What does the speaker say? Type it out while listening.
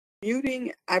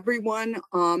Muting everyone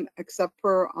except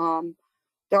for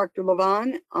Dr.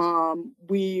 Levon.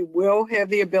 We will have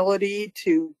the ability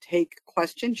to take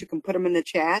questions. You can put them in the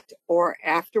chat, or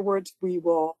afterwards we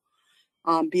will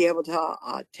be able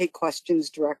to take questions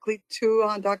directly to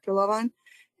Dr. Levon.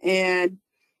 And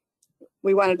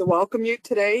we wanted to welcome you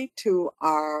today to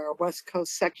our West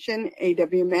Coast section,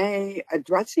 A&WMA,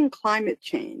 Addressing Climate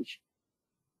Change,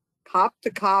 COP to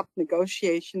COP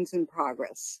Negotiations in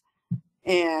Progress.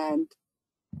 And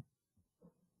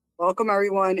welcome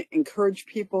everyone. Encourage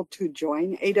people to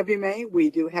join A&WMA. We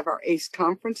do have our ACE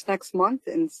conference next month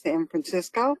in San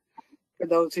Francisco, for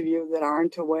those of you that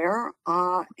aren't aware.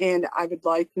 And I would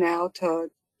like now to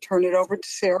turn it over to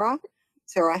Sarah.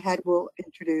 Sarah Head will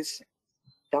introduce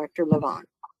Dr. Levon.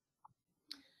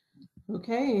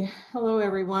 Okay, hello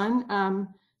everyone.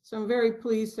 So I'm very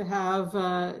pleased to have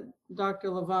Dr.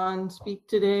 Levon speak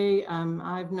today.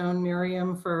 I've known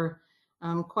Miriam for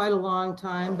quite a long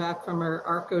time, back from her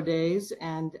ARCO days,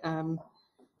 and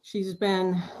she's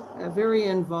been very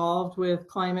involved with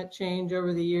climate change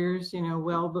over the years, you know,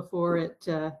 well before it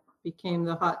became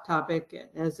the hot topic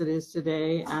as it is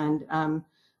today. And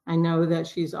I know that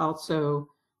she's also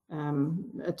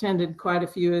attended quite a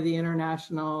few of the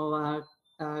international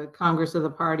Congress of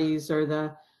the Parties, or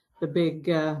the big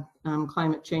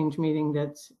climate change meeting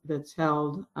that's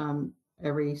held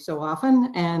every so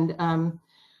often. And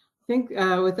I think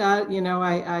with that, you know,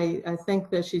 I think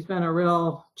that she's been a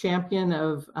real champion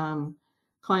of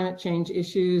climate change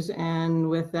issues. And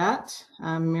with that,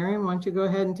 Miriam, why don't you go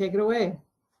ahead and take it away?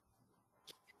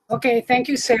 Okay, thank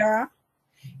you, Sarah.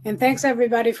 And thanks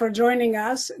everybody for joining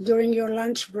us during your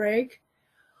lunch break.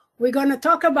 We're going to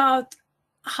talk about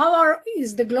how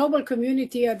is the global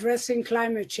community addressing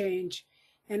climate change,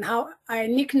 and how I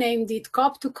nicknamed it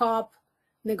COP to COP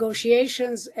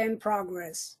Negotiations and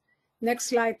Progress. Next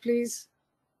slide, please.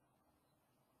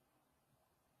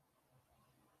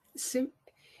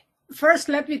 First,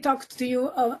 let me talk to you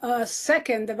a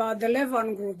second about the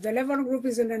Levon Group. The Levon Group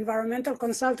is an environmental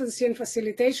consultancy and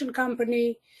facilitation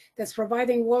company that's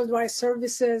providing worldwide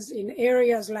services in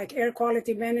areas like air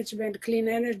quality management, clean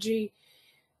energy,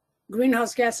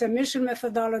 greenhouse gas emission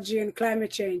methodology, and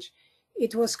climate change.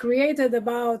 It was created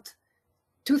about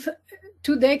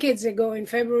two decades ago in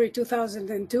February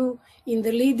 2002 in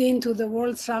the lead-in to the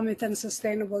World Summit on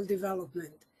Sustainable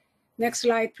Development. Next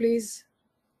slide, please.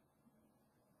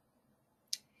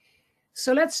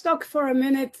 So let's talk for a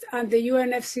minute on the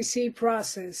UNFCCC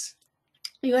process.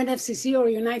 UNFCCC, or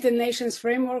United Nations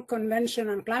Framework Convention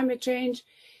on Climate Change,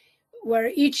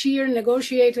 where each year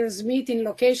negotiators meet in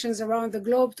locations around the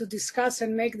globe to discuss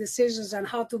and make decisions on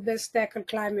how to best tackle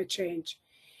climate change.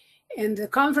 And the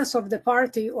Conference of the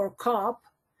Party, or COP,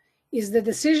 is the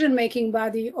decision-making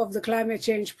body of the climate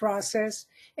change process,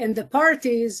 and the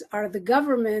parties are the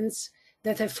governments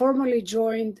that have formally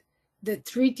joined the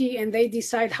treaty, and they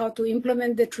decide how to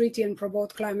implement the treaty and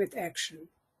promote climate action.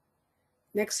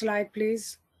 Next slide,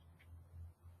 please.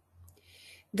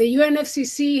 The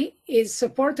UNFCCC is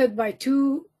supported by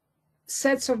two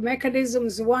sets of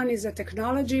mechanisms. One is a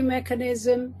technology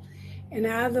mechanism, and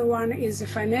the other one is a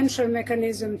financial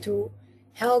mechanism to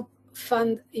help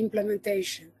fund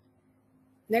implementation.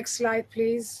 Next slide,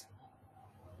 please.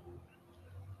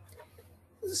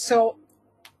 So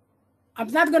I'm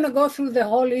not going to go through the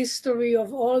whole history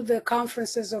of all the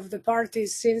conferences of the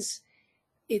parties since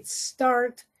its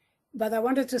start, but I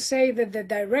wanted to say that the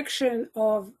direction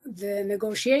of the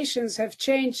negotiations have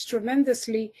changed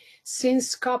tremendously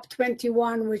since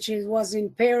COP21, which was in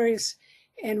Paris,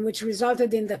 and which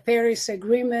resulted in the Paris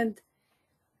Agreement,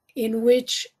 in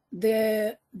which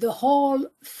the whole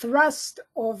thrust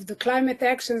of the climate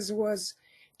actions was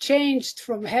changed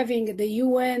from having the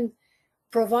UN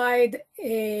provide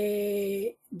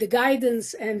the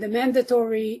guidance and the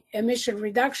mandatory emission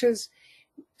reductions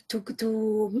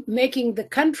to making the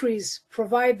countries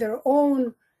provide their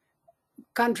own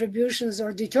contributions,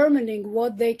 or determining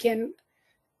what they can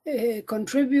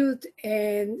contribute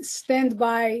and stand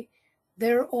by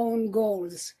their own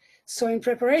goals. So in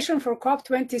preparation for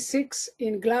COP26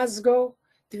 in Glasgow,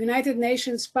 the United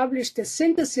Nations published a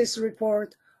synthesis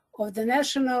report of the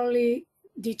nationally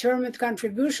determined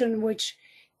contribution which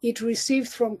it received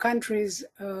from countries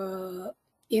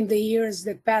in the years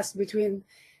that passed between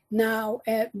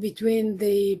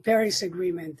the Paris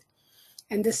Agreement.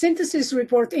 And the synthesis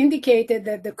report indicated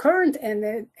that the current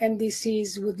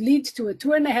NDCs would lead to a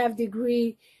 2.5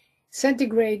 degree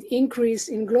centigrade increase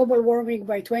in global warming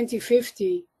by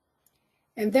 2050.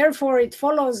 And therefore, it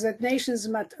follows that nations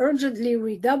must urgently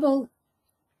redouble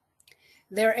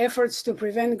their efforts to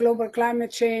prevent global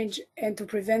climate change and to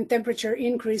prevent temperature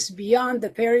increase beyond the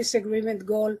Paris Agreement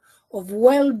goal of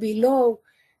well below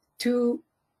 2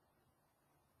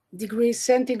 degrees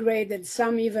centigrade, and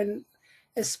some even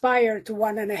aspire to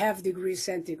 1.5 degrees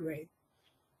centigrade.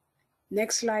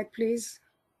 Next slide, please.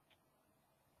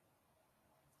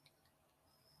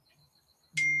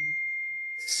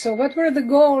 So what were the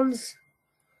goals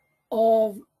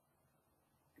of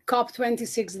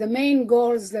COP26, the main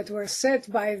goals that were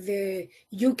set by the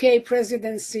UK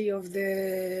presidency of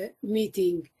the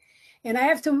meeting? And I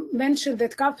have to mention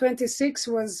that COP26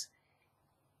 was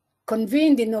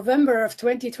convened in November of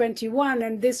 2021,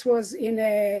 and this was in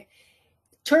a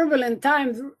turbulent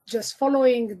time just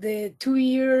following the 2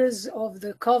 years of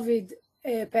the COVID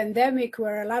pandemic,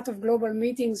 where a lot of global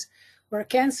meetings were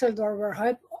canceled or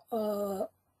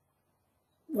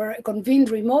were convened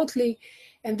remotely.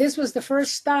 And this was the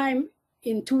first time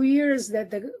in 2 years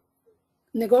that the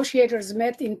negotiators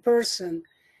met in person.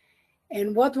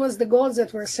 And what was the goals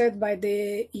that were set by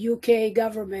the UK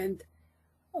government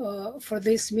for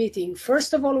this meeting?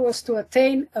 First of all, was to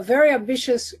attain a very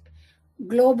ambitious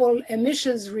global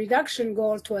emissions reduction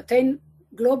goal, to attain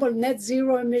global net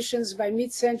zero emissions by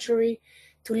mid-century,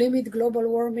 to limit global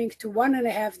warming to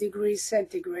 1.5 degrees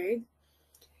centigrade,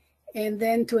 and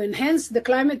then to enhance the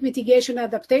climate mitigation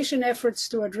adaptation efforts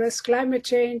to address climate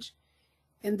change.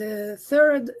 And the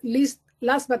third,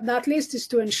 last but not least, is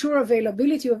to ensure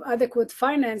availability of adequate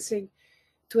financing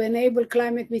to enable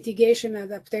climate mitigation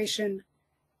adaptation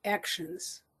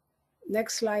actions.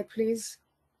 Next slide, please.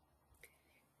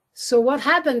 So what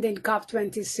happened in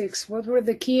COP26? What were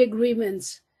the key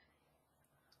agreements?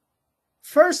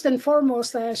 First and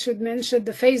foremost, I should mention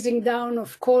the phasing down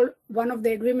of coal. One of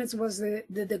the agreements was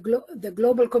the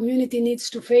global community needs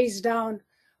to phase down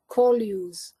coal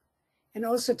use, and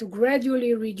also to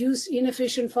gradually reduce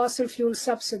inefficient fossil fuel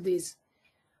subsidies.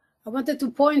 I wanted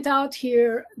to point out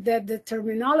here that the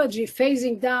terminology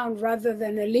phasing down rather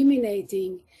than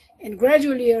eliminating and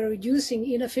gradually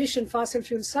reducing inefficient fossil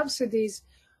fuel subsidies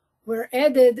were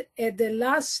added at the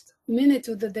last minute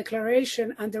of the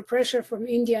declaration under pressure from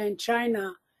India and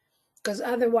China, because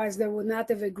otherwise they would not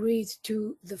have agreed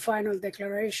to the final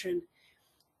declaration.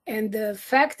 And the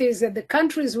fact is that the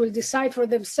countries will decide for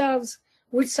themselves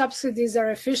which subsidies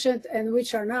are efficient and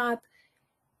which are not.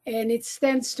 And it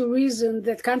stands to reason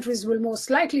that countries will most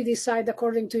likely decide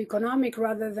according to economic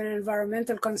rather than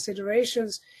environmental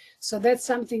considerations. So that's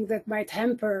something that might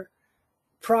hamper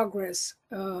progress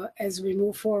as we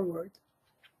move forward.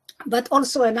 But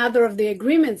also another of the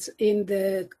agreements in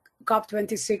the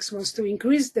COP26 was to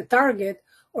increase the target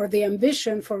or the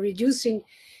ambition for reducing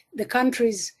the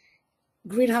country's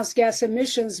greenhouse gas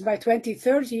emissions by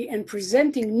 2030 and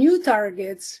presenting new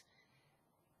targets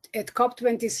at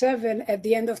COP27 at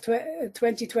the end of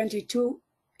 2022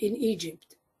 in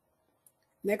Egypt.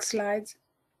 Next slide.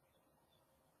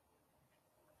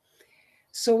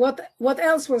 So what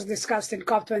else was discussed in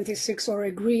COP26 or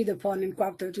agreed upon in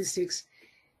COP26?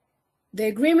 The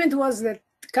agreement was that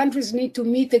countries need to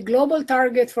meet a global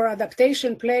target for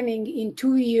adaptation planning in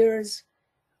 2 years,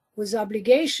 with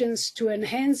obligations to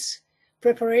enhance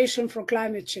preparation for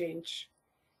climate change.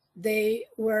 They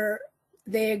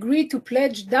agreed to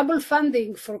pledge double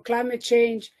funding for climate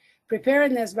change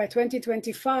preparedness by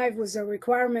 2025, with a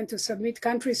requirement to submit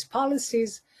countries'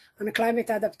 policies on climate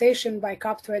adaptation by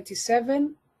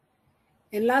COP27.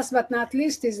 And last but not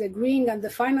least is agreeing on the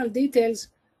final details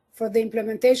for the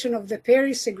implementation of the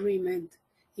Paris Agreement,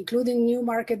 including new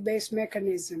market-based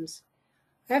mechanisms.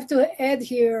 I have to add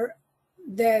here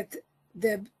that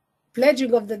the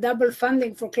pledging of the double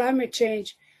funding for climate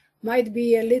change might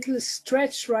be a little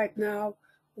stretched right now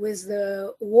with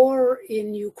the war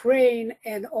in Ukraine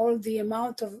and all the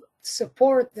amount of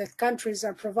support that countries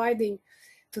are providing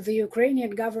to the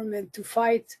Ukrainian government to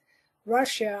fight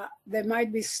Russia. They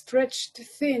might be stretched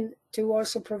thin to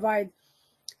also provide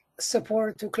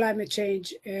support to climate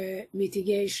change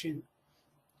mitigation.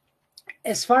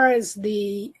 As far as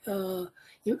the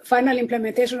final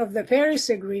implementation of the Paris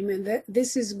Agreement,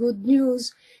 this is good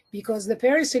news, because the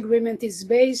Paris Agreement is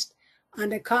based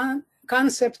on a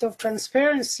concept of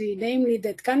transparency, namely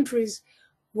that countries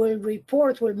will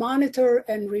monitor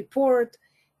and report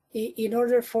in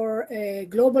order for a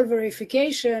global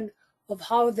verification of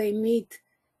how they meet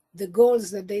the goals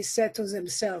that they set to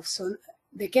themselves. So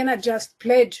they cannot just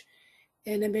pledge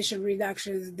an emission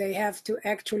reduction, they have to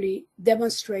actually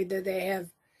demonstrate that they have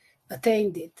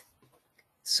attained it.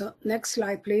 So next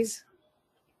slide, please.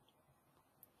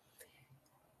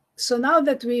 So now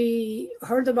that we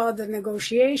heard about the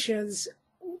negotiations,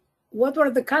 what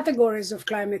were the categories of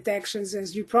climate actions?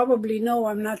 As you probably know,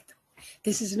 I'm not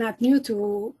this is not new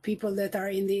to people that are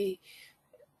in the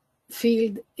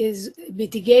field, is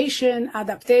mitigation,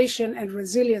 adaptation, and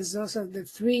resilience. Those are the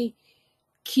three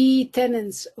key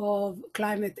tenets of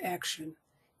climate action.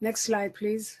 Next slide,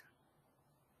 please.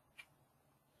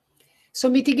 So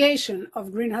mitigation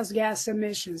of greenhouse gas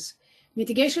emissions.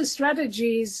 Mitigation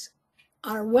strategies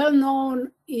are well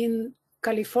known in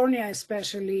California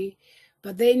especially,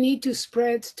 but they need to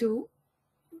spread to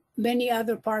many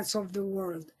other parts of the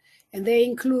world. And they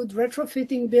include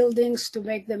retrofitting buildings to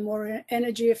make them more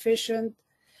energy efficient,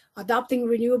 adopting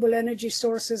renewable energy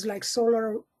sources like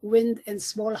solar, wind, and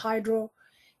small hydro,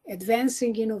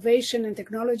 advancing innovation and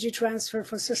technology transfer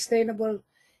for sustainable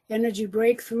energy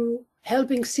breakthrough,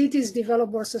 helping cities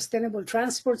develop more sustainable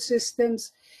transport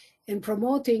systems, and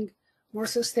promoting more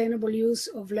sustainable use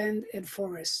of land and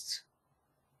forests.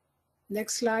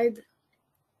 Next slide.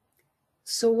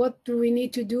 So what do we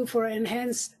need to do for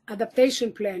enhanced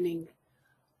adaptation planning?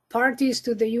 Parties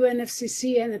to the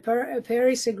UNFCCC and the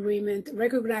Paris Agreement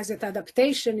recognize that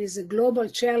adaptation is a global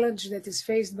challenge that is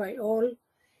faced by all,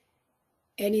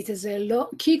 and it is a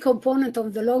key component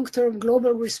of the long-term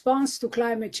global response to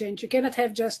climate change. You cannot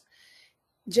have just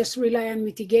rely on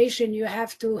mitigation. You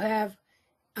have to have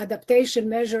adaptation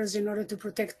measures in order to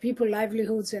protect people,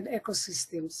 livelihoods, and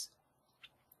ecosystems.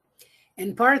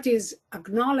 And parties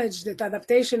acknowledge that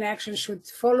adaptation action should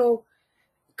follow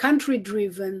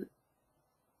country-driven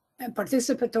and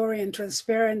participatory and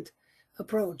transparent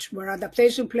approach, where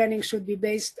adaptation planning should be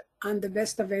based on the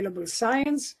best available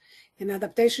science, and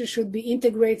adaptation should be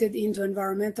integrated into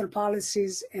environmental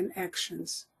policies and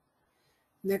actions.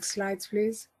 Next slides,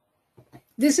 please.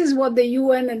 This is what the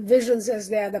UN envisions as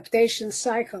the adaptation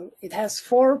cycle. It has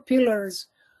 4 pillars.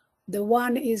 The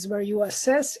one is where you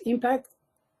assess impacts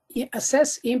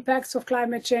of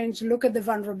climate change, look at the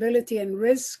vulnerability and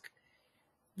risk.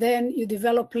 Then you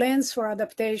develop plans for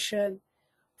adaptation,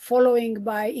 following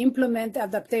by implement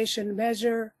adaptation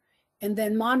measure, and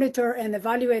then monitor and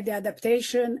evaluate the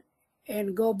adaptation,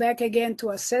 and go back again to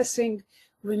assessing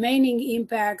remaining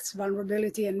impacts,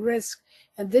 vulnerability, and risk.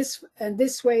 And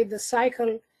this way, the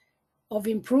cycle of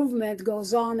improvement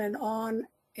goes on,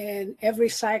 and every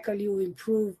cycle you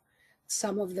improve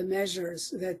some of the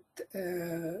measures that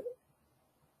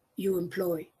you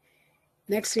employ.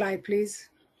 Next slide, please.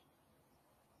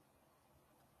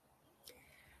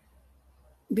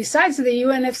 Besides the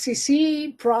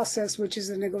UNFCCC process, which is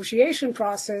a negotiation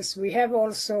process, we have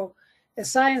also a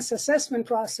science assessment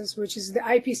process, which is the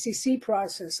IPCC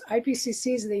process.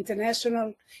 IPCC is the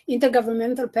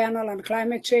Intergovernmental Panel on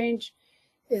Climate Change,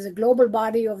 is a global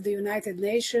body of the United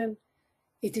Nations.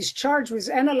 It is charged with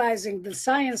analyzing the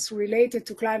science related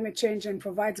to climate change and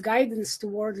provides guidance to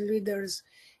world leaders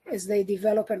as they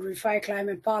develop and refine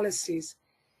climate policies.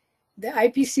 The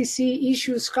IPCC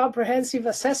issues comprehensive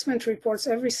assessment reports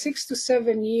every 6 to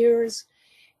 7 years,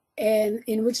 and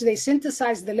in which they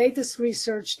synthesize the latest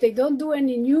research. They don't do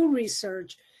any new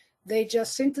research. They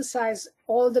just synthesize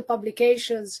all the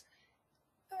publications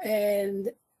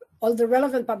and all the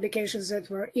relevant publications that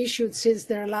were issued since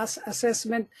their last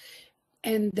assessment.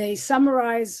 And they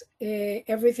summarize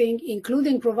everything,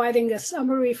 including providing a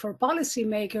summary for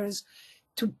policymakers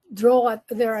to draw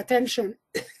their attention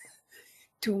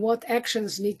to what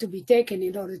actions need to be taken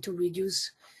in order to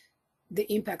reduce the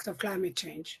impact of climate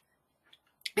change.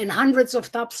 And hundreds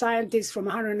of top scientists from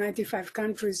 195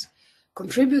 countries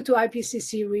contribute to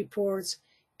IPCC reports,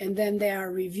 and then they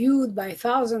are reviewed by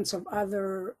thousands of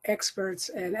other experts.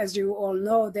 And as you all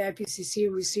know, the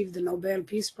IPCC received the Nobel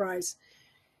Peace Prize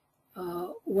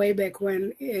way back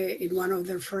when in one of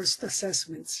their first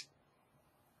assessments.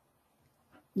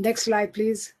 Next slide,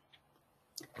 please.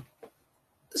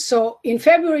 So in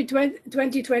February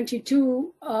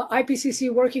 2022,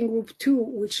 IPCC Working Group 2,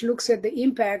 which looks at the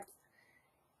impact,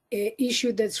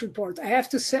 issued its report. I have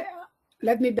to say,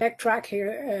 let me backtrack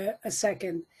here a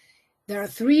second. There are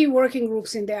 3 working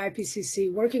groups in the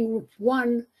IPCC. Working Group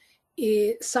 1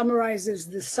 summarizes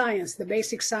the science, the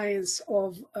basic science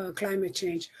of climate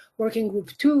change. Working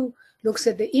Group 2 looks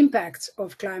at the impacts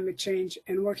of climate change,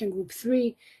 and Working Group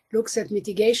 3 looks at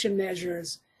mitigation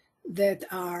measures that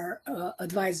are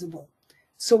advisable.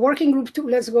 So Working Group 2,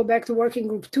 let's go back to Working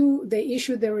Group 2. They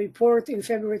issued their report in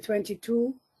February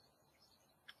 22.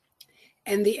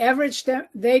 And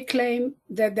they claim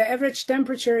that the average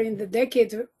temperature in the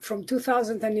decade from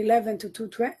 2011 to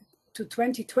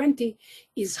 2020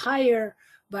 is higher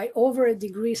by over a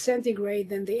degree centigrade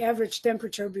than the average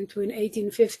temperature between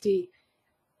 1850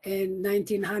 and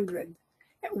 1900.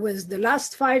 With the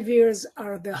last 5 years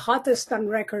are the hottest on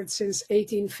record since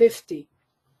 1850.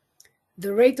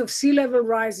 the rate of sea level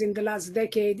rise in the last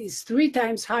decade is 3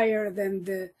 times higher than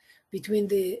between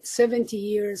the 70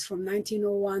 years from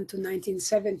 1901 to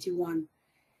 1971.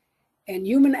 And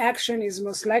human action is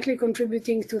most likely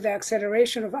contributing to the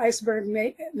acceleration of iceberg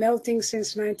melting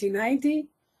since 1990.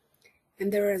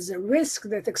 And there is a risk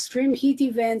that extreme heat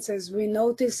events, as we're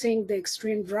noticing the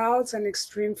extreme droughts and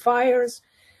extreme fires,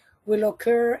 will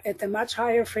occur at a much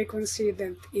higher frequency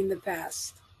than in the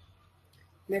past.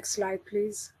 Next slide,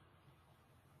 please.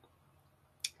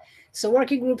 So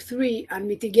Working Group 3 on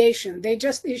mitigation, they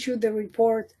just issued the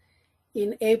report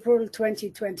in April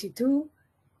 2022,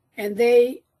 and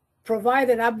they provide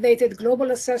an updated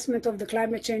global assessment of the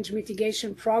climate change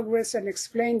mitigation progress and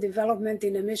explain development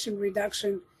in emission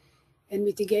reduction and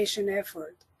mitigation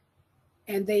effort.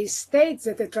 And they state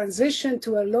that the transition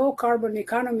to a low carbon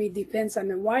economy depends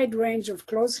on a wide range of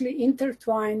closely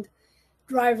intertwined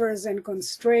drivers and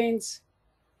constraints.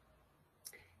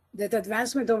 That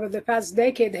advancement over the past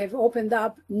decade have opened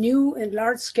up new and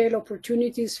large-scale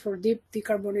opportunities for deep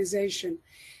decarbonization.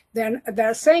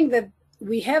 They're saying that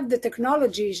we have the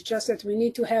technologies, just that we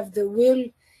need to have the will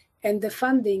and the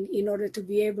funding in order to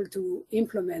be able to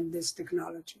implement this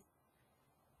technology.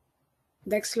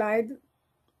 Next slide.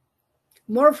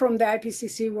 More from the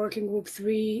IPCC Working Group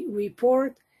 3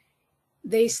 report.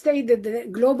 They state that the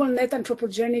global net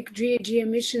anthropogenic GHG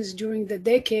emissions during the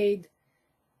decade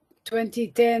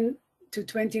 2010 to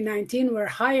 2019 were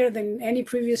higher than any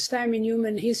previous time in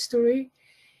human history.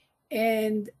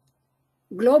 And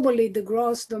globally, the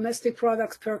gross domestic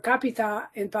product per capita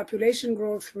and population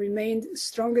growth remained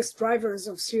strongest drivers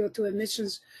of CO2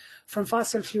 emissions from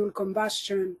fossil fuel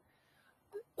combustion.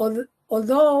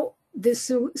 Although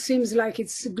this seems like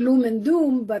it's gloom and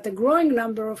doom, but a growing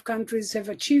number of countries have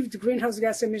achieved greenhouse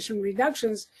gas emission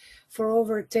reductions for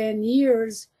over 10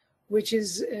 years, which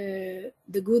is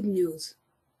the good news.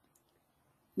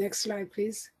 Next slide,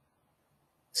 please.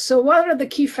 So what are the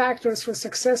key factors for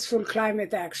successful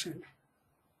climate action?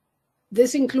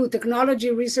 This includes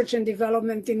technology, research, and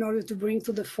development in order to bring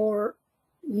to the fore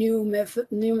new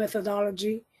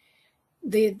methodology.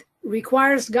 It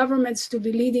requires governments to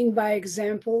be leading by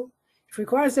example. It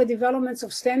requires the development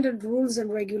of standard rules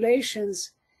and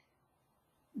regulations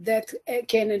that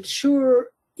can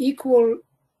ensure equal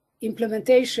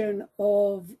implementation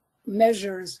of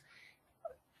measures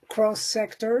across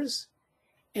sectors,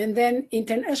 and then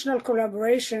international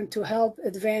collaboration to help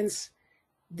advance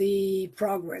the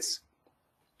progress.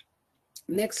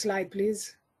 Next slide,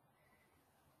 please.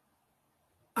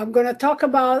 I'm going to talk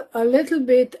about a little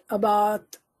bit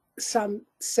about some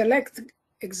select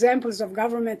examples of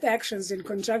government actions in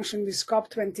conjunction with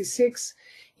COP26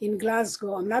 in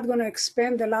Glasgow. I'm not going to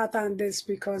expand a lot on this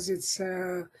because it's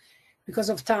because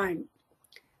of time.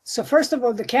 So first of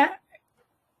all,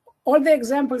 all the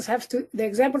examples have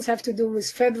to do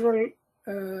with federal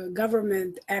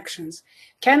government actions.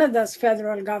 Canada's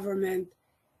federal government,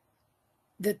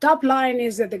 the top line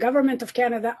is that the government of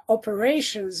Canada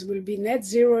operations will be net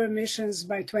zero emissions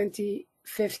by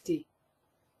 2050.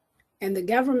 And the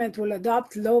government will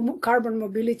adopt low carbon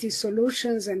mobility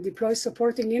solutions and deploy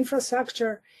supporting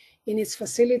infrastructure in its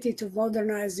facility to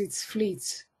modernize its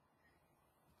fleets.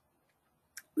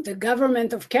 The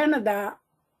government of Canada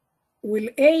will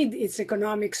aid its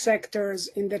economic sectors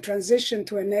in the transition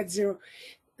to a net zero.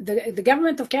 The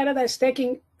government of Canada is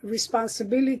taking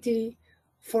responsibility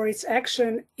for its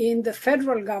action in the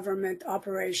federal government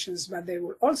operations, but they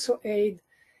will also aid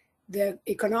the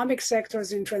economic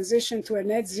sectors in transition to a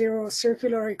net zero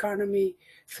circular economy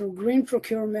through green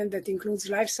procurement that includes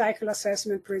life cycle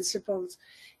assessment principles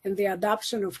and the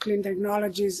adoption of clean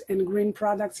technologies and green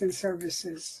products and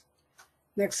services.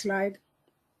 Next slide.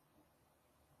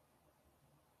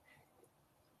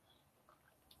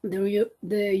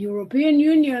 The European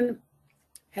Union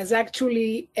has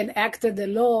actually enacted a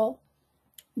law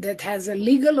that has a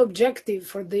legal objective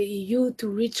for the EU to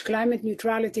reach climate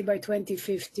neutrality by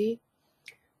 2050,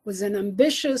 with an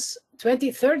ambitious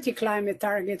 2030 climate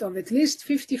target of at least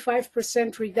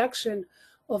 55% reduction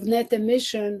of net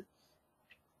emission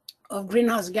of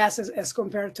greenhouse gases as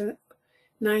compared to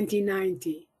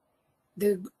 1990.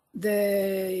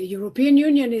 The European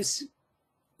Union is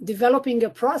developing a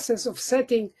process of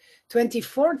setting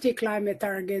 2040 climate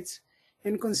targets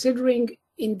and considering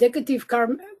indicative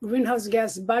greenhouse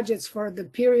gas budgets for the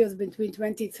period between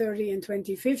 2030 and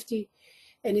 2050,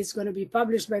 and it's going to be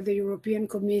published by the European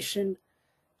Commission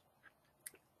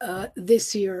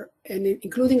this year, and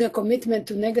including a commitment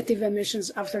to negative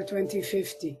emissions after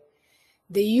 2050.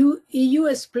 The EU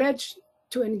has pledged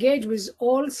to engage with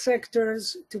all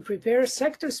sectors to prepare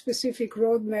sector-specific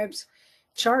roadmaps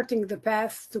charting the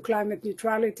path to climate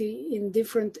neutrality in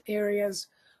different areas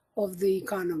of the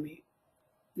economy.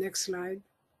 Next slide.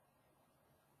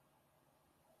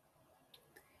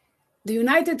 The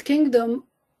United Kingdom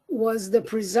was the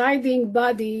presiding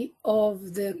body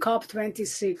of the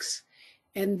COP26,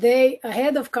 and they,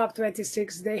 ahead of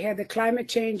COP26, they had a Climate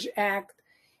Change Act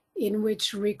in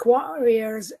which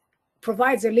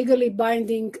provides a legally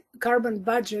binding carbon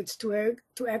budget to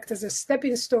act as a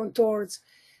stepping stone towards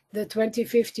the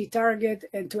 2050 target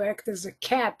and to act as a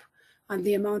cap on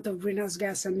the amount of greenhouse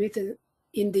gas emitted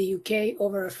in the UK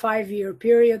over a 5-year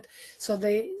period. So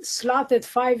they slotted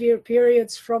 5-year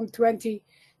periods from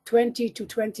 2020 to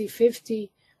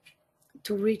 2050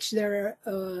 to reach their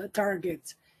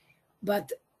targets.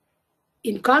 But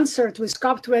in concert with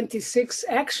COP26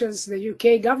 actions, the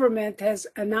UK government has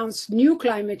announced new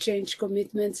climate change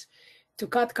commitments to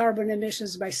cut carbon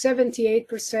emissions by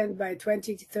 78% by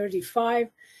 2035.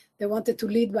 They wanted to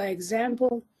lead by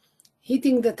example.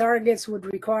 Hitting the targets would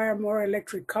require more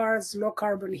electric cars, low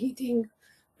carbon heating,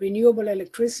 renewable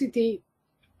electricity.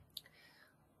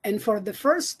 And for the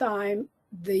first time,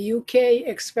 the UK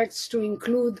expects to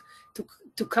include,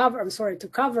 to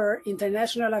cover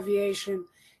international aviation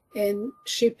and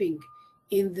shipping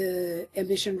in the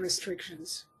emission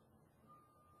restrictions.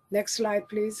 Next slide,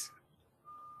 please.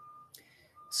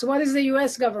 So what is the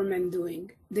US government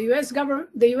doing? The US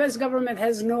government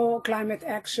has no Climate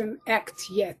Action Act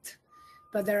yet,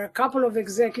 but there are a couple of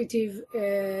executive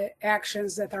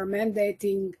actions that are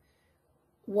mandating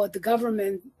what the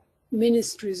government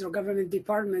ministries or government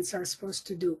departments are supposed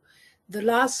to do. The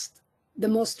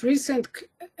most recent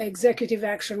executive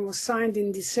action was signed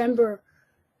in December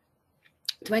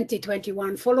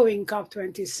 2021 following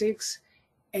COP26,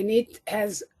 and it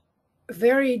has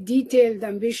very detailed,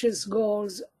 ambitious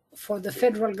goals for the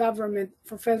federal government,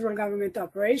 for federal government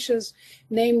operations,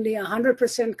 namely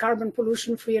 100% carbon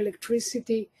pollution-free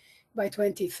electricity by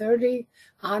 2030,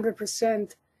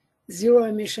 100%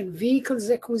 zero-emission vehicles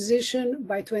acquisition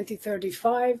by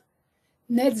 2035,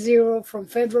 net zero from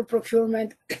federal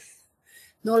procurement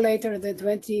no later than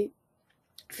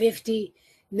 2050,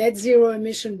 net zero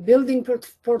emission building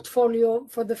portfolio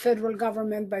for the federal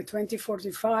government by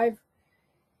 2045,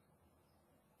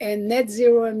 and net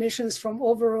zero emissions from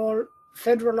overall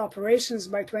federal operations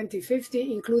by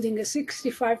 2050, including a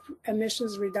 65%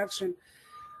 emissions reduction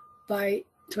by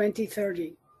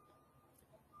 2030.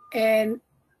 And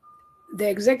the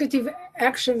executive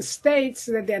action states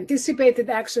that the anticipated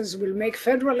actions will make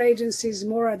federal agencies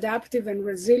more adaptive and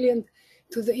resilient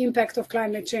to the impact of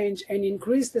climate change and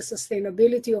increase the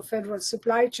sustainability of federal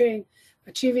supply chain,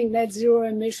 achieving net zero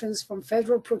emissions from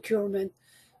federal procurement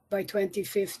by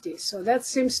 2050. So that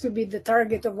seems to be the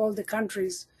target of all the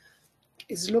countries,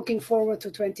 is looking forward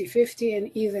to 2050 and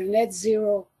either net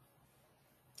zero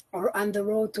or on the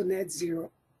road to net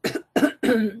zero.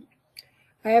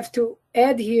 I have to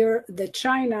add here that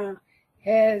China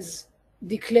has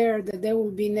declared that there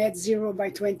will be net zero by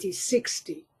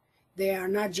 2060. They are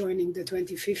not joining the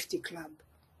 2050 club.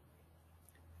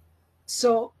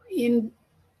 So in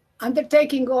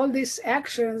undertaking all these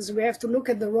actions, we have to look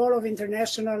at the role of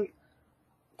international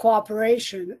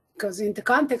cooperation, because in the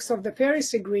context of the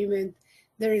Paris Agreement,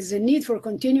 there is a need for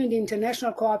continuing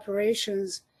international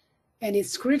cooperations, and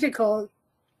it's critical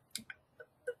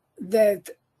that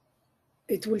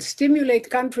it will stimulate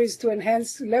countries to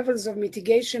enhance levels of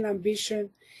mitigation ambition,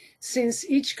 since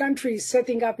each country is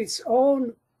setting up its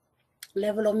own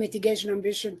level of mitigation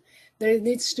ambition. There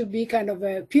needs to be kind of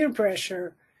a peer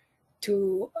pressure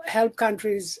to help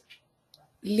countries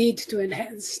lead to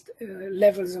enhanced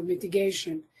levels of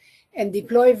mitigation and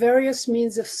deploy various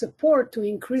means of support to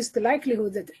increase the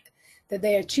likelihood that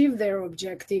they achieve their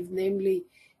objective, namely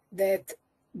that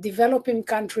developing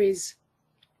countries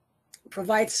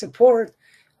provide support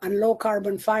on low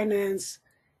carbon finance,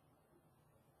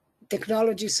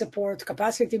 technology support,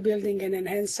 capacity building, and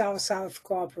enhance South-South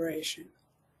cooperation.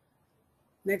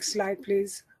 Next slide,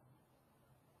 please.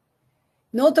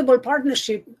 Notable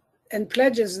partnership and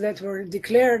pledges that were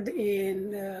declared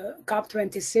in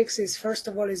COP26 is, first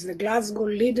of all, is the Glasgow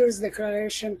Leaders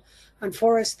Declaration on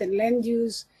Forest and Land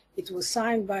Use. It was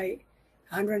signed by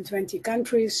 120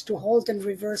 countries to halt and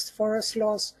reverse forest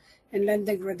loss and land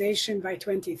degradation by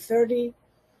 2030.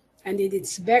 And it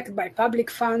is backed by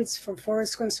public funds for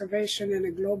forest conservation and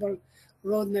a global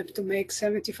roadmap to make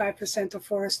 75% of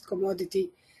forest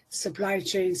commodity supply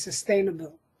chain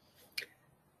sustainable.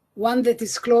 One that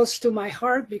is close to my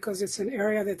heart, because it's an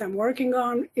area that I'm working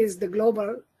on, is the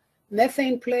Global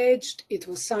Methane Pledge. It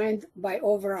was signed by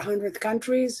over 100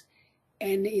 countries,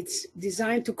 and it's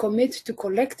designed to commit to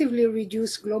collectively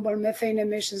reduce global methane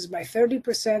emissions by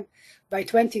 30% by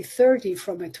 2030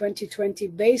 from a 2020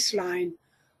 baseline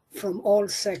from all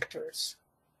sectors.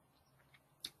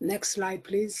 Next slide,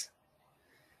 please.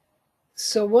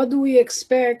 So what do we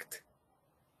expect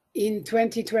in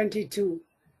 2022?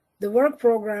 The work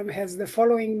program has the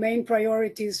following main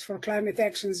priorities for climate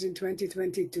actions in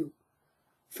 2022.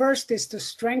 First is to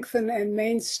strengthen and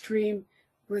mainstream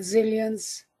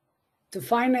resilience, to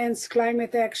finance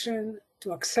climate action,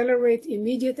 to accelerate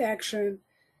immediate action,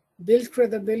 build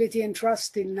credibility and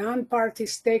trust in non-party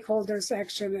stakeholders'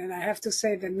 action. And I have to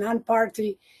say that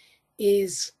non-party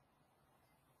is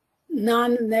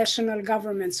non-national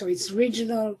government, so it's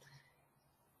regional,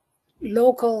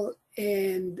 local,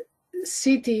 and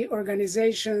city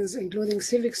organizations, including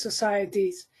civic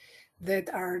societies,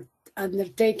 that are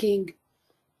undertaking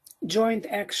joint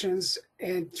actions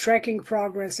and tracking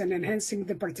progress and enhancing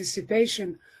the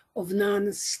participation of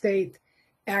non-state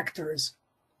actors.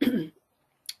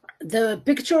 The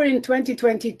picture in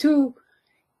 2022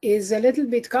 is a little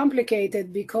bit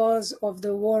complicated because of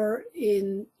the war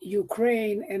in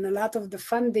Ukraine, and a lot of the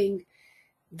funding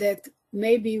that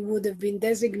maybe would have been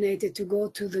designated to go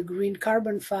to the Green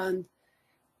Carbon Fund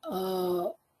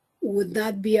would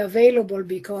not be available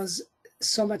because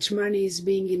so much money is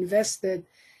being invested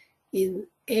in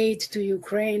aid to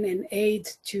Ukraine and aid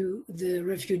to the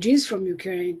refugees from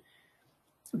Ukraine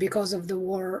because of the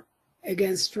war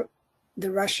against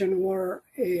the Russian war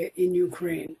in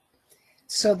Ukraine.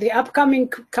 So the upcoming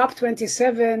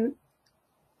COP27,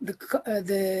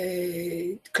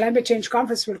 the Climate Change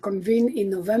Conference will convene in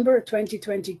November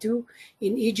 2022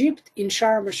 in Egypt, in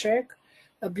Sharm el-Sheikh,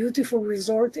 a beautiful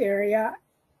resort area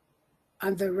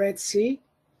on the Red Sea.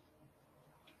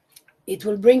 It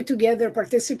will bring together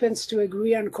participants to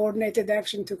agree on coordinated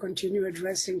action to continue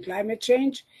addressing climate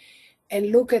change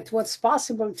and look at what's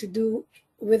possible to do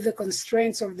with the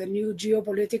constraints of the new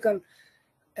geopolitical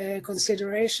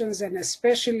considerations, and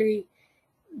especially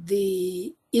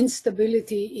the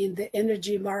instability in the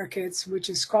energy markets, which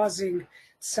is causing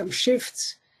some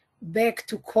shifts back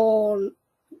to coal,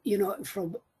 you know,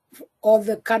 from all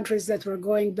the countries that were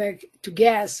going back to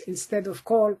gas instead of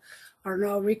coal are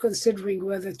now reconsidering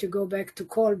whether to go back to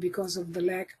coal because of the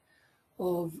lack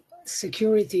of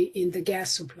security in the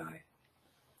gas supply.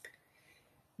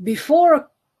 Before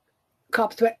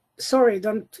COP20, sorry,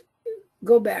 don't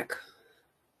go back.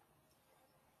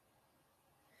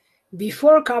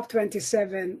 Before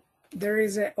COP27, there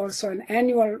is also an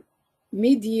annual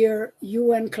mid-year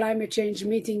UN climate change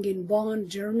meeting in Bonn,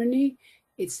 Germany.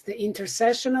 It's the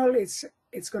intersessional.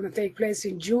 It's going to take place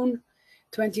in June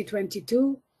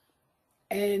 2022.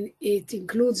 And it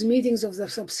includes meetings of the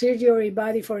subsidiary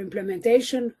body for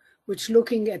implementation, which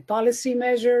looking at policy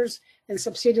measures, and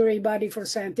subsidiary body for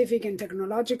scientific and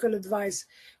technological advice,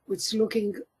 which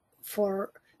looking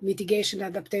for mitigation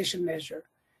adaptation measure.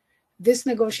 These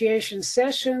negotiation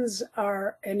sessions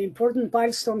are an important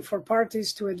milestone for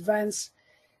parties to advance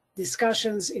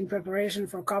discussions in preparation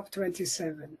for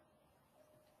COP27.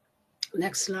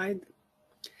 Next slide.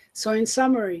 So in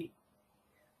summary,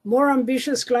 more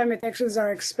ambitious climate actions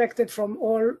are expected from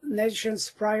all nations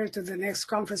prior to the next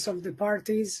conference of the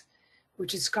parties,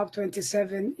 which is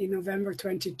COP27 in November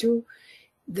 22.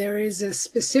 There is a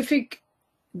specific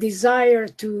desire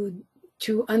to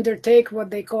undertake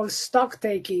what they call stock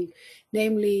taking,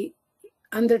 namely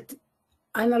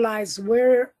analyze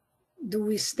where do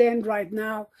we stand right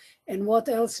now and what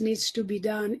else needs to be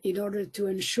done in order to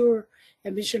ensure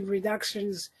emission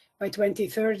reductions by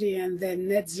 2030 and then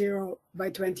net zero by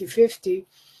 2050.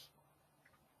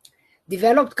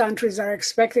 Developed countries are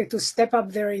expected to step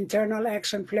up their internal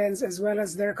action plans as well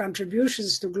as their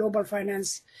contributions to global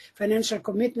financial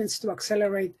commitments to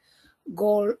accelerate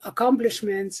goal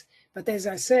accomplishments. But as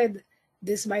I said,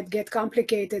 this might get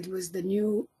complicated with the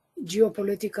new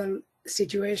geopolitical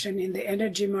situation in the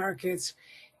energy markets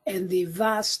and the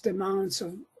vast amounts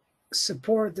of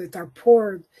support that are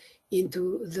poured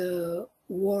into the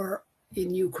war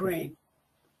in Ukraine.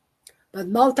 But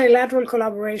multilateral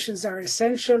collaborations are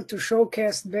essential to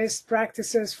showcase best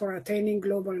practices for attaining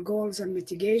global goals on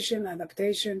mitigation,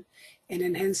 adaptation, and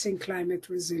enhancing climate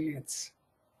resilience.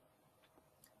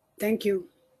 Thank you.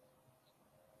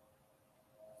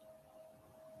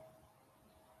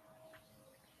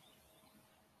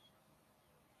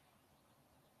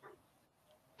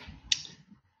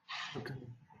 Okay.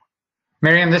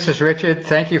 Miriam, this is Richard.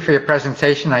 Thank you for your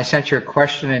presentation. I sent your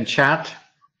question in chat.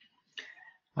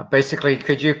 Basically,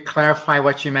 could you clarify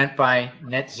what you meant by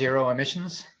net zero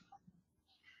emissions?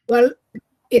 Well,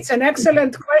 It's an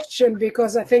excellent question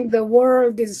because I think the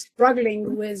world is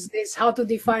struggling with this, how to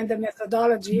define the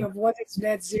methodology of what is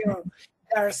net zero.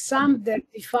 There are some that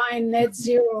define net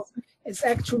zero as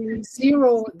actually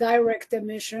zero direct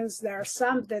emissions. There are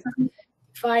some that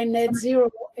define net zero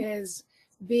as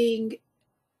being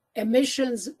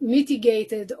emissions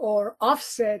mitigated or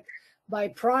offset by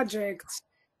projects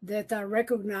that are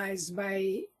recognized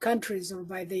by countries or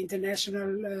by the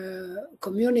international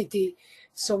community.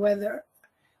 So whether,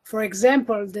 for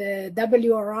example, the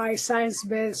WRI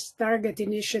Science-Based Target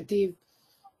Initiative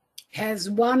has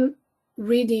one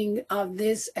reading of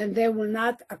this, and they will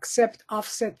not accept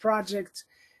offset projects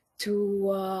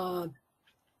to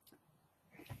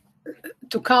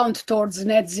count towards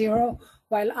net zero,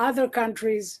 while other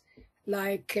countries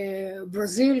like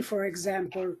Brazil, for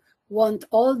example, want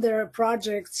all their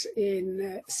projects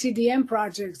in CDM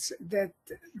projects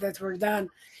that were done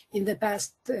in the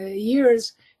past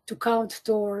years to count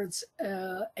towards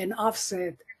an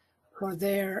offset for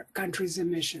their country's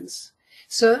emissions.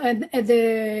 So, and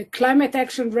the Climate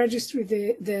Action Registry,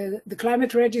 the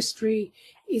Climate Registry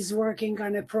is working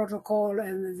on a protocol,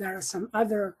 and there are some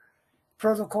other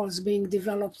protocols being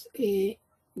developed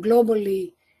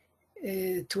globally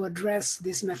to address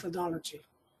this methodology.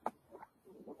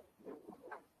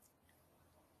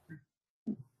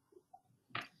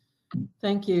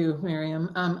 Thank you,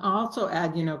 Miriam. I'll also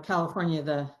add, you know, California,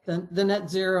 the net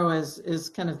zero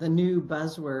is kind of the new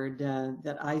buzzword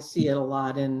that I see it a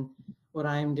lot in what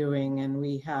I'm doing. And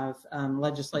we have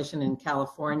legislation in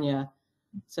California,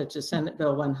 such as Senate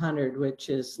Bill 100, which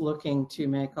is looking to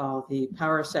make all the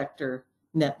power sector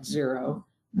net zero.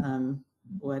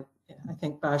 What I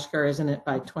think Bhaskar, isn't it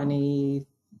by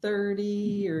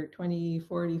 2030 or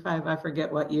 2045? I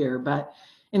forget what year, but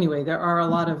anyway, there are a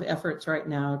lot of efforts right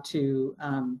now to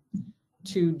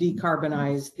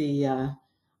decarbonize the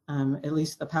at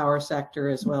least the power sector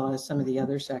as well as some of the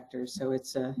other sectors. So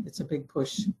it's a big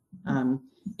push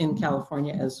in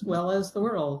California as well as the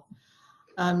world.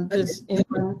 Does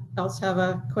anyone else have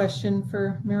a question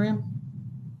for Miriam?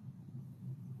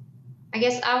 I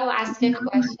guess I will ask a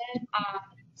question.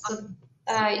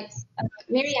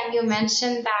 Miriam, you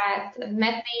mentioned that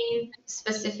methane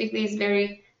specifically is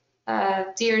very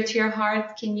dear to your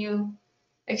heart. Can you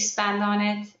expand on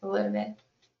it a little bit?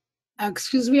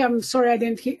 Excuse me, I'm sorry, I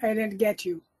didn't get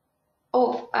you.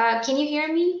 Oh, can you hear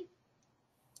me?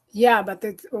 Yeah, but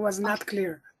it was not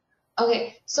clear.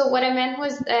 Okay, so what I meant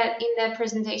was that in the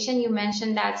presentation you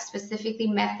mentioned that specifically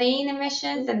methane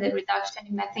emissions and the reduction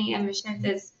in methane emissions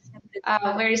is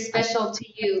very special to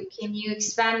you. Can you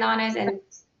expand on it, and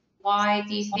why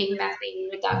do you think methane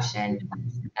reduction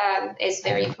is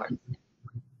very important?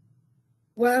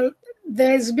 Well,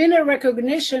 there's been a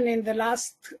recognition in the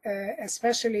last,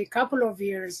 especially couple of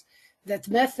years, that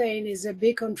methane is a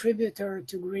big contributor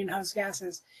to greenhouse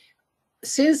gases.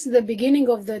 Since the beginning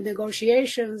of the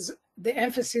negotiations, the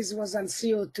emphasis was on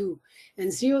CO2.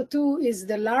 And CO2 is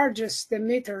the largest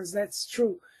emitters, that's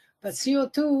true. But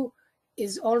CO2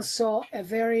 is also a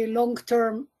very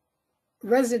long-term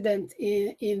resident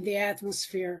in the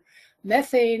atmosphere.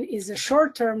 Methane is a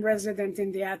short-term resident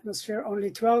in the atmosphere,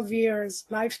 only 12 years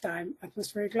lifetime,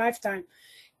 atmospheric lifetime,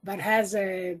 but has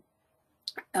a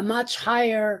much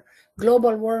higher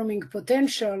global warming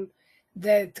potential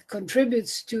that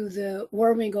contributes to the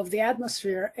warming of the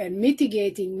atmosphere, and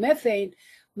mitigating methane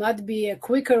might be a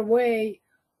quicker way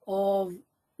of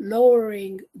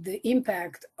lowering the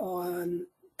impact on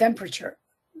temperature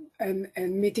and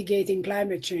mitigating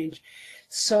climate change.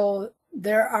 So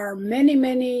there are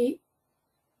many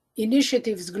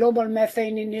initiatives, global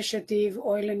methane initiative,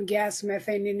 oil and gas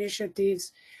methane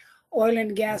initiatives, oil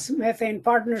and gas methane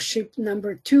partnership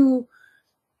number 2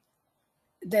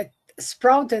 that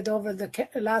sprouted over the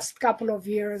last couple of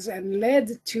years and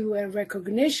led to a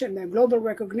recognition, a global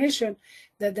recognition,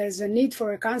 that there's a need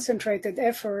for a concentrated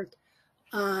effort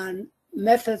on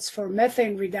methods for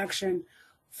methane reduction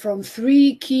from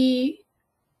 3 key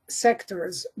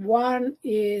sectors. One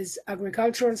is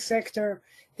agricultural sector,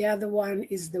 the other one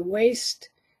is the waste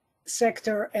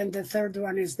sector, and the third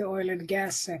one is the oil and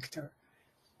gas sector.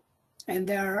 And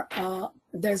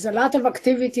there's a lot of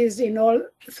activities in all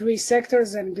 3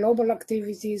 sectors and global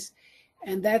activities,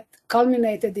 and that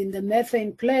culminated in the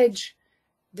methane pledge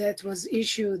that was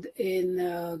issued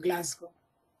in Glasgow.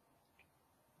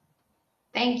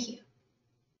 Thank you.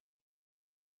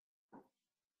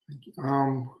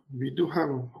 We do have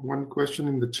one question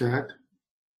in the chat.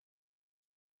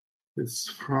 It's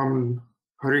from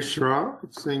Harish Rao.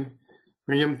 It's saying,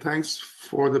 Miriam, thanks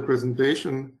for the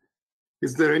presentation.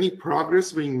 Is there any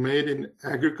progress being made in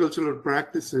agricultural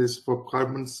practices for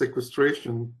carbon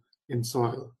sequestration in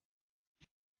soil?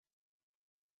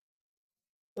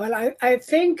 Well, I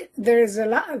think there is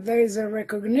a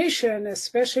recognition,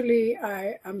 especially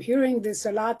I'm hearing this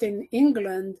a lot in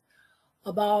England,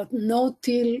 about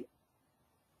no-till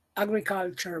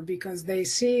agriculture, because they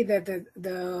see that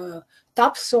the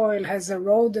topsoil has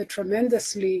eroded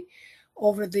tremendously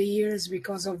over the years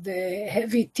because of the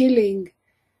heavy tilling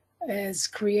has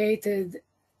created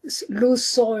loose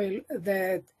soil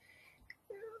that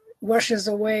washes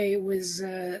away with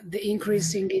the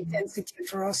increasing intensity and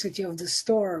ferocity of the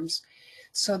storms.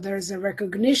 So there's a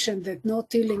recognition that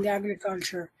no-tilling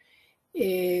agriculture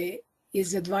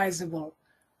is advisable.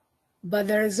 But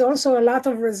there is also a lot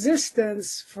of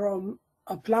resistance from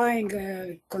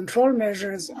applying control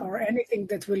measures or anything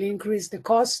that will increase the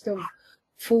cost of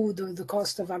food or the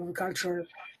cost of agricultural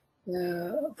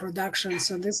production.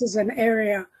 So this is an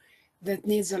area that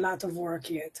needs a lot of work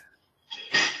yet.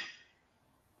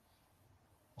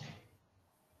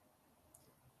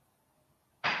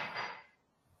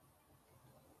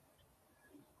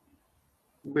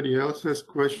 Anybody else has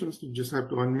questions? You just have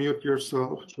to unmute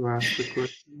yourself to ask the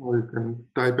question, or you can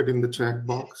type it in the chat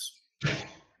box.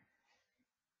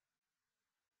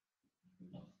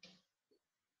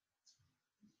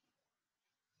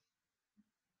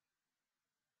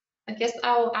 I guess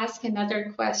I'll ask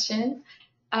another question.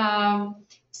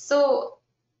 So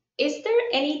is there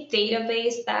any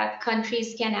database that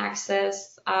countries can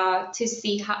access to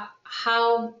see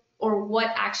how or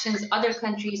what actions other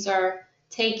countries are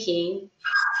taking?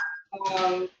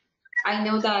 I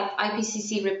know that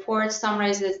IPCC report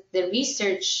summarizes the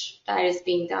research that is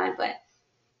being done, but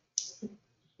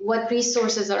what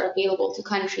resources are available to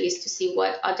countries to see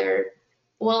what other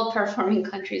well-performing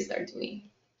countries are doing?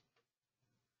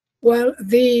 Well,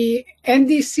 the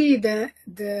NDC,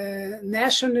 the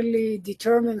nationally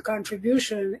determined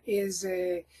contribution, is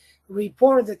a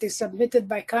report that is submitted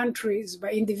by countries,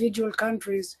 by individual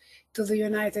countries, to the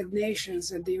United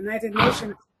Nations. And the United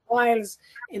Nations files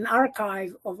an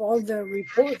archive of all the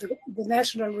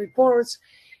national reports,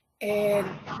 and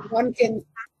one can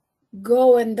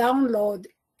go and download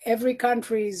every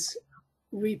country's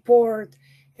report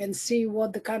and see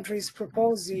what the country is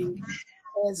proposing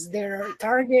as their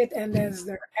target and as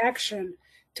their action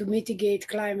to mitigate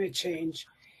climate change.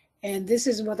 And this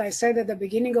is what I said at the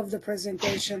beginning of the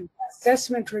presentation.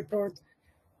 Assessment report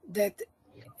that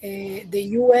the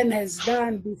UN has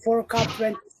done before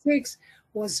COP26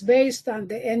 was based on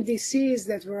the NDCs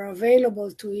that were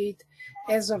available to it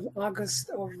as of August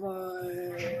of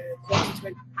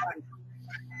 2021.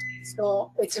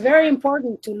 So it's very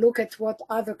important to look at what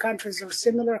other countries or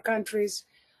similar countries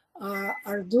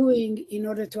are doing in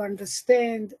order to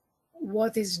understand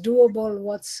what is doable,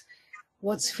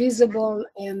 what's feasible,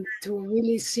 and to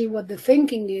really see what the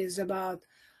thinking is about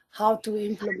how to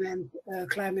implement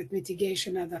climate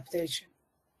mitigation adaptation.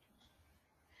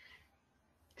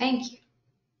 Thank you.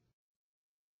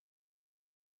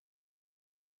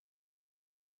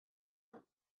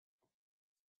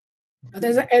 But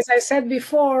as I said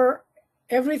before,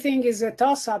 everything is a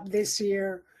toss-up this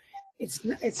year.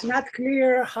 It's not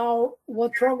clear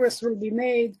what progress will be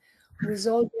made with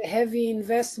all the heavy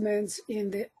investments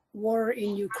in the war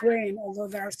in Ukraine, although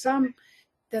there are some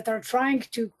that are trying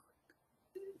to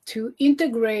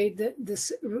integrate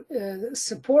this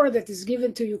support that is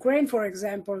given to Ukraine, for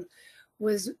example,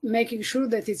 with making sure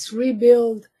that it's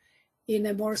rebuilt in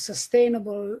a more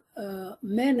sustainable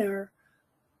manner.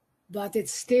 But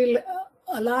it's still,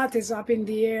 a lot is up in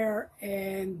the air,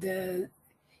 and the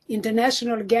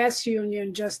International Gas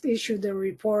Union just issued a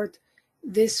report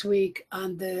this week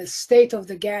on the state of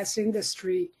the gas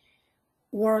industry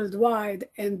worldwide,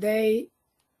 and they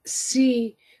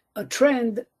see a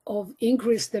trend of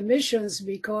increased emissions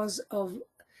because of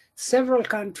several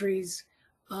countries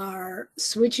are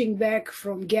switching back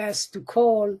from gas to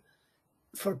coal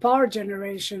for power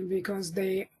generation because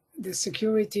the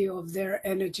security of their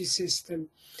energy system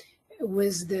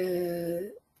with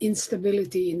the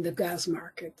instability in the gas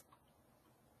market.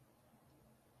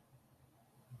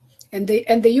 And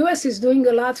the US is doing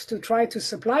a lot to try to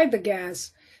supply the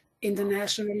gas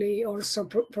internationally, also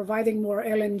providing more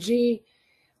LNG,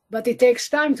 but it takes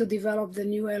time to develop the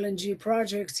new LNG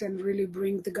projects and really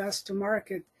bring the gas to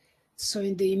market. So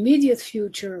in the immediate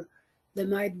future, there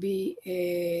might be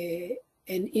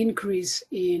an increase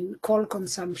in coal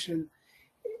consumption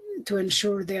to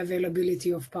ensure the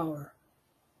availability of power.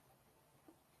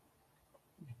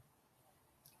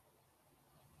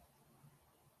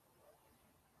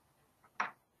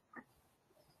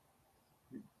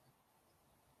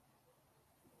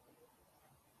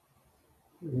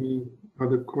 Any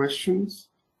other questions?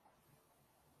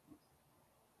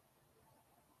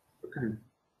 Okay.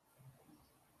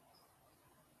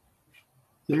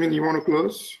 Jimin, you want to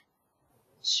close?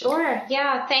 Sure.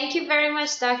 Yeah. Thank you very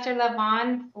much, Dr.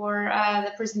 Lavon, for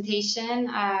the presentation.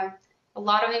 A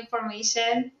lot of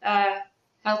information,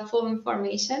 helpful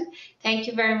information. Thank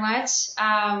you very much.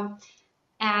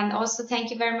 And also thank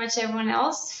you very much, everyone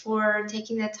else, for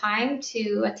taking the time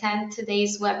to attend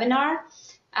today's webinar.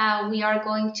 We are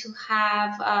going to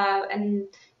have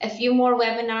a few more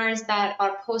webinars that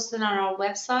are posted on our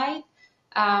website.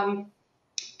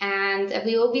 And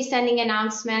we will be sending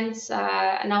announcements,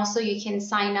 and also you can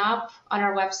sign up on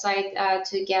our website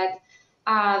to get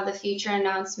the future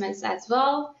announcements as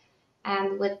well.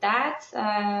 And with that,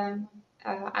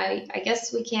 I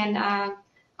guess we can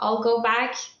all go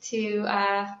back to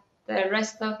the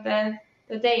rest of the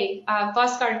day.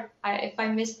 Bhaskar, if I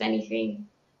missed anything.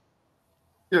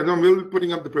 Yeah, no, we'll be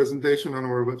putting up the presentation on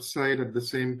our website at the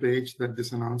same page that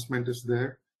this announcement is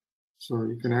there. So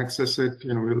you can access it,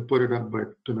 we'll put it up by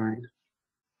tonight.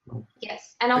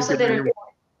 Yes, and also the report.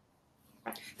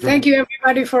 Thank you,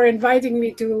 everybody, for inviting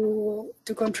me to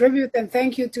contribute, and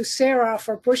thank you to Sarah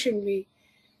for pushing me,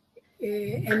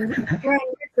 and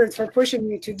Richard for pushing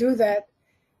me to do that.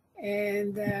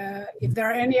 And if there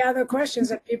are any other questions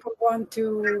that people want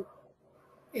to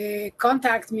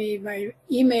contact me, my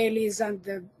email is on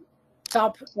the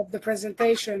top of the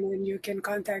presentation, and you can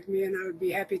contact me, and I would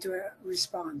be happy to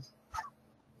respond.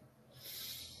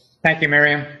 Thank you,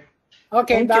 Miriam.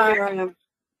 Okay, Thank bye. you, Miriam.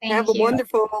 Thank Have you. a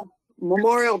wonderful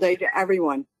Memorial Day to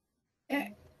everyone.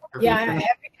 Yeah,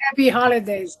 happy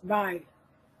holidays. Bye.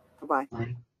 Bye-bye.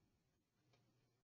 Bye.